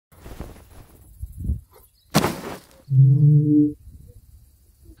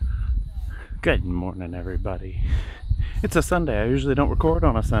Good morning, everybody. It's a Sunday. I usually don't record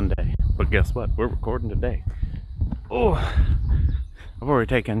on a Sunday, but guess what? We're recording today. Oh, I've already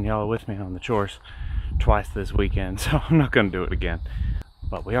taken y'all with me on the chores twice this weekend, so I'm not going to do it again.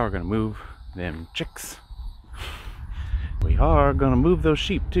 But we are going to move them chicks. We are going to move those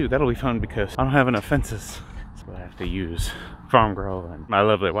sheep too. That'll be fun because I don't have enough fences, so I have to use Farm Girl, and my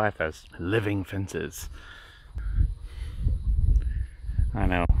lovely wife has living fences. I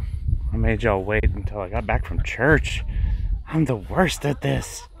know. I made y'all wait until I got back from church. I'm the worst at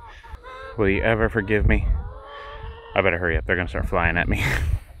this. Will you ever forgive me? I better hurry up. They're gonna start flying at me.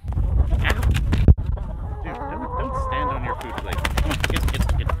 Dude, don't stand on your food plate. Come on,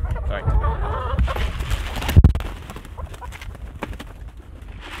 get. All right.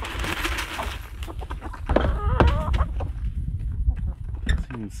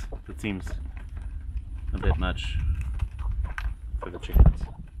 That seems a bit much for the chickens.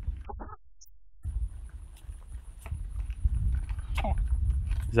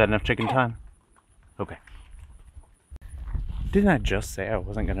 Is that enough chicken time? Okay. Didn't I just say I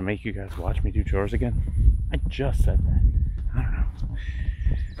wasn't going to make you guys watch me do chores again? I just said that. I don't know.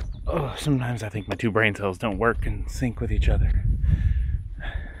 Oh, sometimes I think my two brain cells don't work in sync with each other.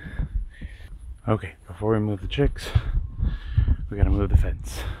 Okay, before we move the chicks, we gotta move the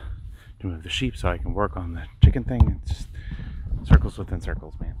fence. To move the sheep so I can work on the chicken thing. It's just circles within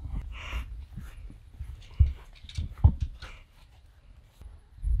circles, man.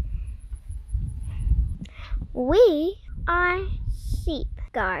 We are sheep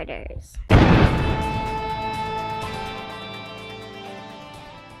guarders.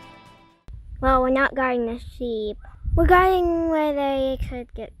 Well, we're not guarding the sheep. We're guarding where they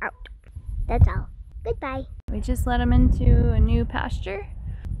could get out. That's all. Goodbye. We just let them into a new pasture,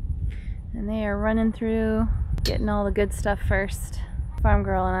 and they are running through, getting all the good stuff first. Farm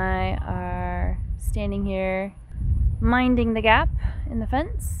Girl and I are standing here minding the gap in the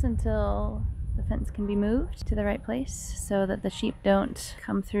fence until the fence can be moved to the right place so that the sheep don't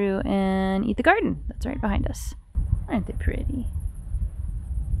come through and eat the garden that's right behind us. Aren't they pretty?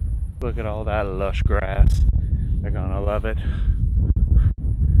 Look at all that lush grass. They're gonna love it.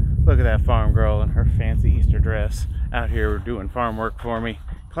 Look at that Farm Girl in her fancy Easter dress out here doing farm work for me,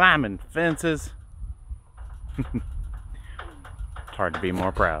 climbing fences. It's hard to be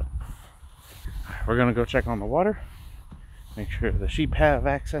more proud. We're gonna go check on the water, make sure the sheep have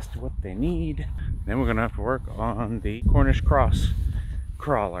access to what they need. Then we're gonna have to work on the Cornish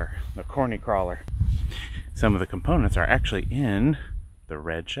crawler, the Corny Crawler. Some of the components are actually in the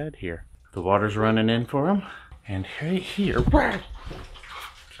red shed here. The water's running in for them, and right here,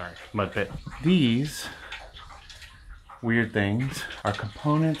 sorry, mud pit. These weird things are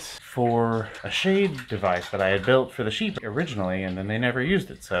components for a shade device that I had built for the sheep originally, and then they never used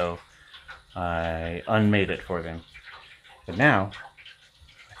it, so I unmade it for them. But now,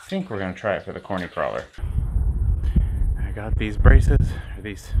 I think we're gonna try it for the Corny Crawler. I got these braces, or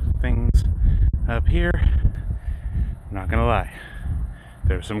these things up here. I'm not gonna lie,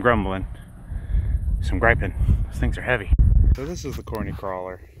 there's some grumbling, some griping. Those things are heavy. So this is the Corny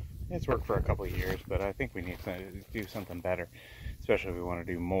Crawler. It's worked for a couple of years, but I think we need to do something better, especially if we want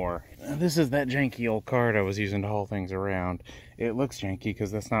to do more. This is that janky old cart I was using to haul things around. It looks janky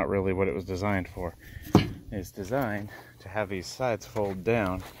because that's not really what it was designed for. It's designed to have these sides fold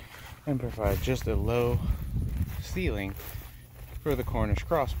down and provide just a low ceiling for the Cornish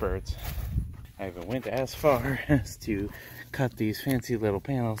crossbirds. I even went as far as to cut these fancy little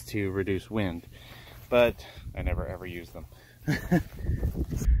panels to reduce wind, but I never ever used them.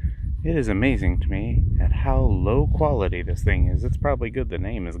 It is amazing to me at how low quality this thing is. It's probably good the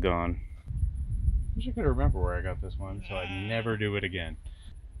name is gone. I wish I could remember where I got this one so I'd never do it again.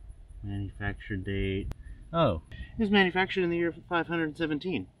 Manufacture date. Oh, it was manufactured in the year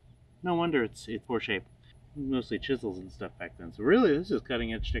 517. No wonder it's poor shape. Mostly chisels and stuff back then. So really, this is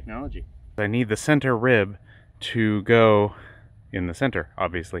cutting edge technology. I need the center rib to go in the center,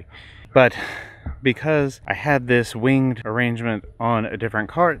 obviously. But because I had this winged arrangement on a different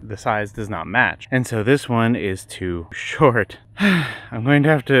cart, the size does not match. And so this one is too short. I'm going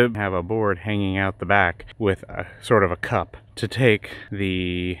to have a board hanging out the back with a sort of a cup to take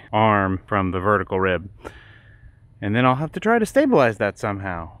the arm from the vertical rib. And then I'll have to try to stabilize that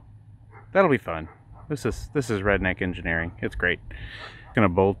somehow. That'll be fun. This is redneck engineering. It's great. Going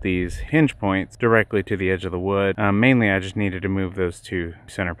to bolt these hinge points directly to the edge of the wood. Mainly I just needed to move those two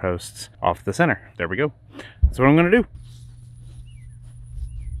center posts off the center. There we go. That's what I'm going to do.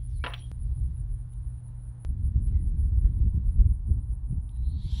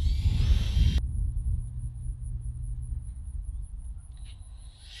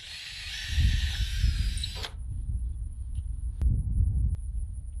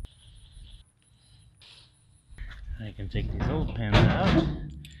 take these old pins out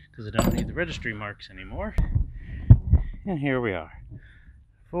because I don't need the registry marks anymore. And here we are.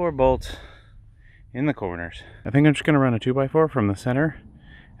 4 bolts in the corners. I think I'm just going to run a 2x4 from the center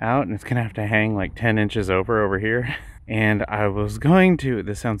out, and it's going to have to hang like 10 inches over here. And I was going to,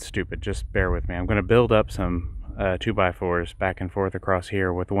 this sounds stupid, just bear with me. I'm going to build up some 2x4s back and forth across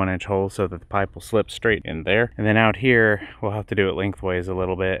here with 1-inch holes so that the pipe will slip straight in there. And then out here, we'll have to do it lengthways a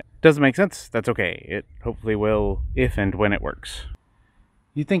little bit. Doesn't make sense? That's okay. It hopefully will if and when it works.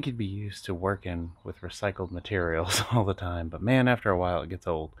 You'd think you'd be used to working with recycled materials all the time, but man, after a while it gets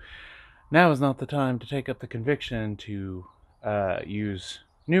old. Now is not the time to take up the conviction to use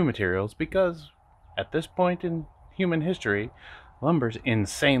new materials, because at this point in human history, lumber's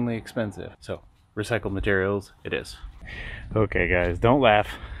insanely expensive. So, recycled materials it is. Okay guys, don't laugh,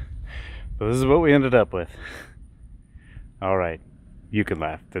 but this is what we ended up with. Alright, you can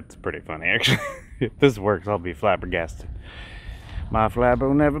laugh. That's pretty funny actually. If this works, I'll be flabbergasted. My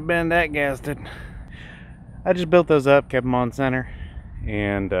flabber never been that gasted. I just built those up, kept them on center,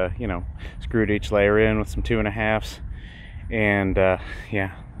 and you know, screwed each layer in with some 2.5s. And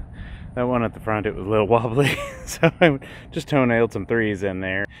yeah, that one at the front, it was a little wobbly, so I just toenailed some 3s in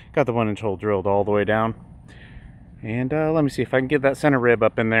there. Got the 1-inch hole drilled all the way down. And let me see if I can get that center rib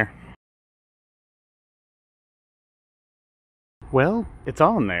up in there. Well, it's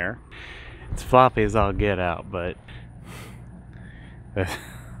on there. It's floppy as all get out, but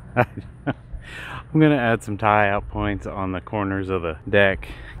I'm gonna add some tie-out points on the corners of the deck.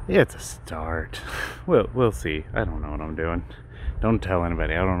 It's a start. We'll see. I don't know what I'm doing. Don't tell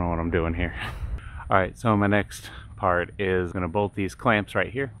anybody. I don't know what I'm doing here. All right, so my next part is gonna bolt these clamps right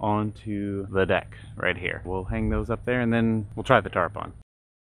here onto the deck right here. We'll hang those up there and then we'll try the tarp on.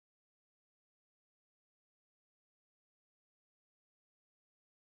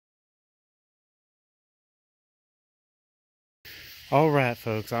 Alright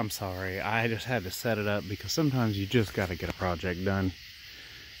folks, I'm sorry. I just had to set it up because sometimes you just gotta get a project done.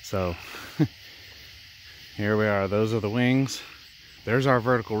 So, here we are. Those are the wings. There's our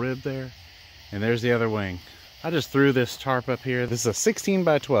vertical rib there. And there's the other wing. I just threw this tarp up here. This is a 16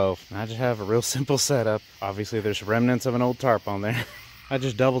 by 12. And I just have a real simple setup. Obviously there's remnants of an old tarp on there. I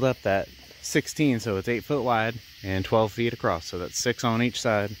just doubled up that 16 so it's 8 foot wide and 12 feet across, so that's 6 on each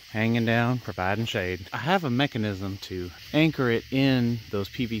side, hanging down, providing shade. I have a mechanism to anchor it in those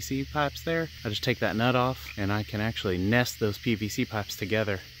PVC pipes there. I just take that nut off and I can actually nest those PVC pipes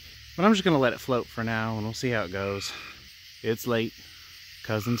together. But I'm just gonna let it float for now and we'll see how it goes. It's late,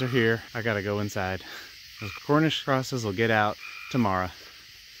 cousins are here, I gotta go inside. Those Cornish crosses will get out tomorrow.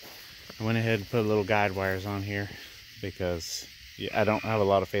 I went ahead and put little guide wires on here because I don't have a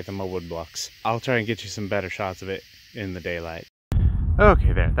lot of faith in my wood blocks. I'll try and get you some better shots of it in the daylight.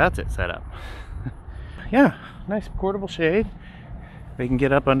 Okay, there, that's it set up. Yeah, nice portable shade. They can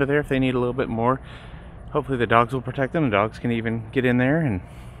get up under there if they need a little bit more. Hopefully the dogs will protect them. The dogs can even get in there and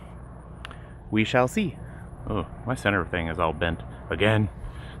we shall see. Oh, my center thing is all bent again.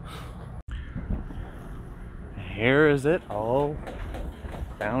 Here is it all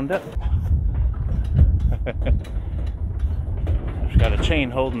bound up. Got a chain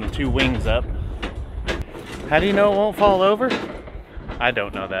holding the 2 wings up. How do you know it won't fall over? I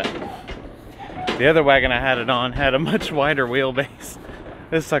don't know that. The other wagon I had it on had a much wider wheelbase.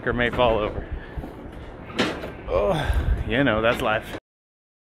 This sucker may fall over. Oh, you know, that's life.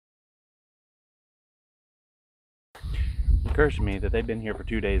 It occurs to me that they've been here for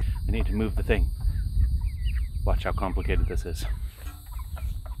 2 days. I need to move the thing. Watch how complicated this is.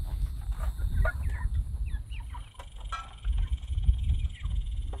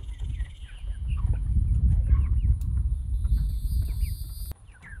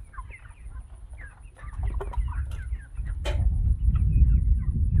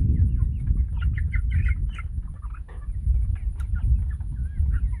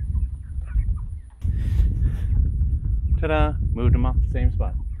 Ta-da! Moved them off the same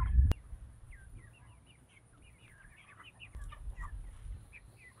spot.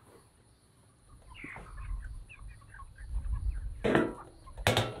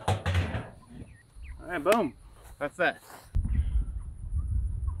 Alright, boom. That's that.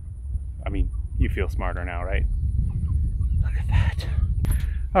 I mean, you feel smarter now, right? Look at that.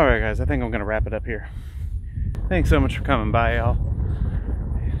 Alright guys, I think I'm gonna wrap it up here. Thanks so much for coming by, y'all.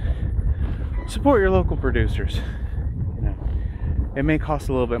 Support your local producers. It may cost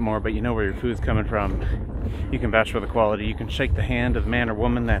a little bit more, but you know where your food's coming from. You can vouch for the quality. You can shake the hand of the man or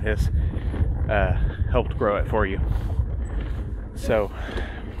woman that has helped grow it for you. So,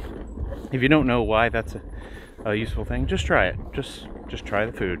 if you don't know why that's a useful thing, just try it. Just try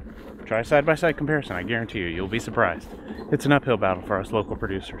the food. Try a side-by-side comparison. I guarantee you, you'll be surprised. It's an uphill battle for us local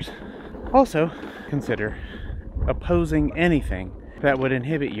producers. Also, consider opposing anything that would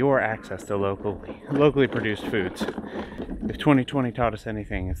inhibit your access to locally produced foods. If 2020 taught us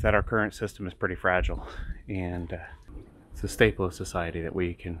anything, it's that our current system is pretty fragile, and it's a staple of society that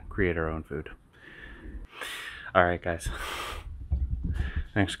we can create our own food. All right, guys.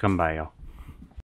 Thanks for coming by, y'all.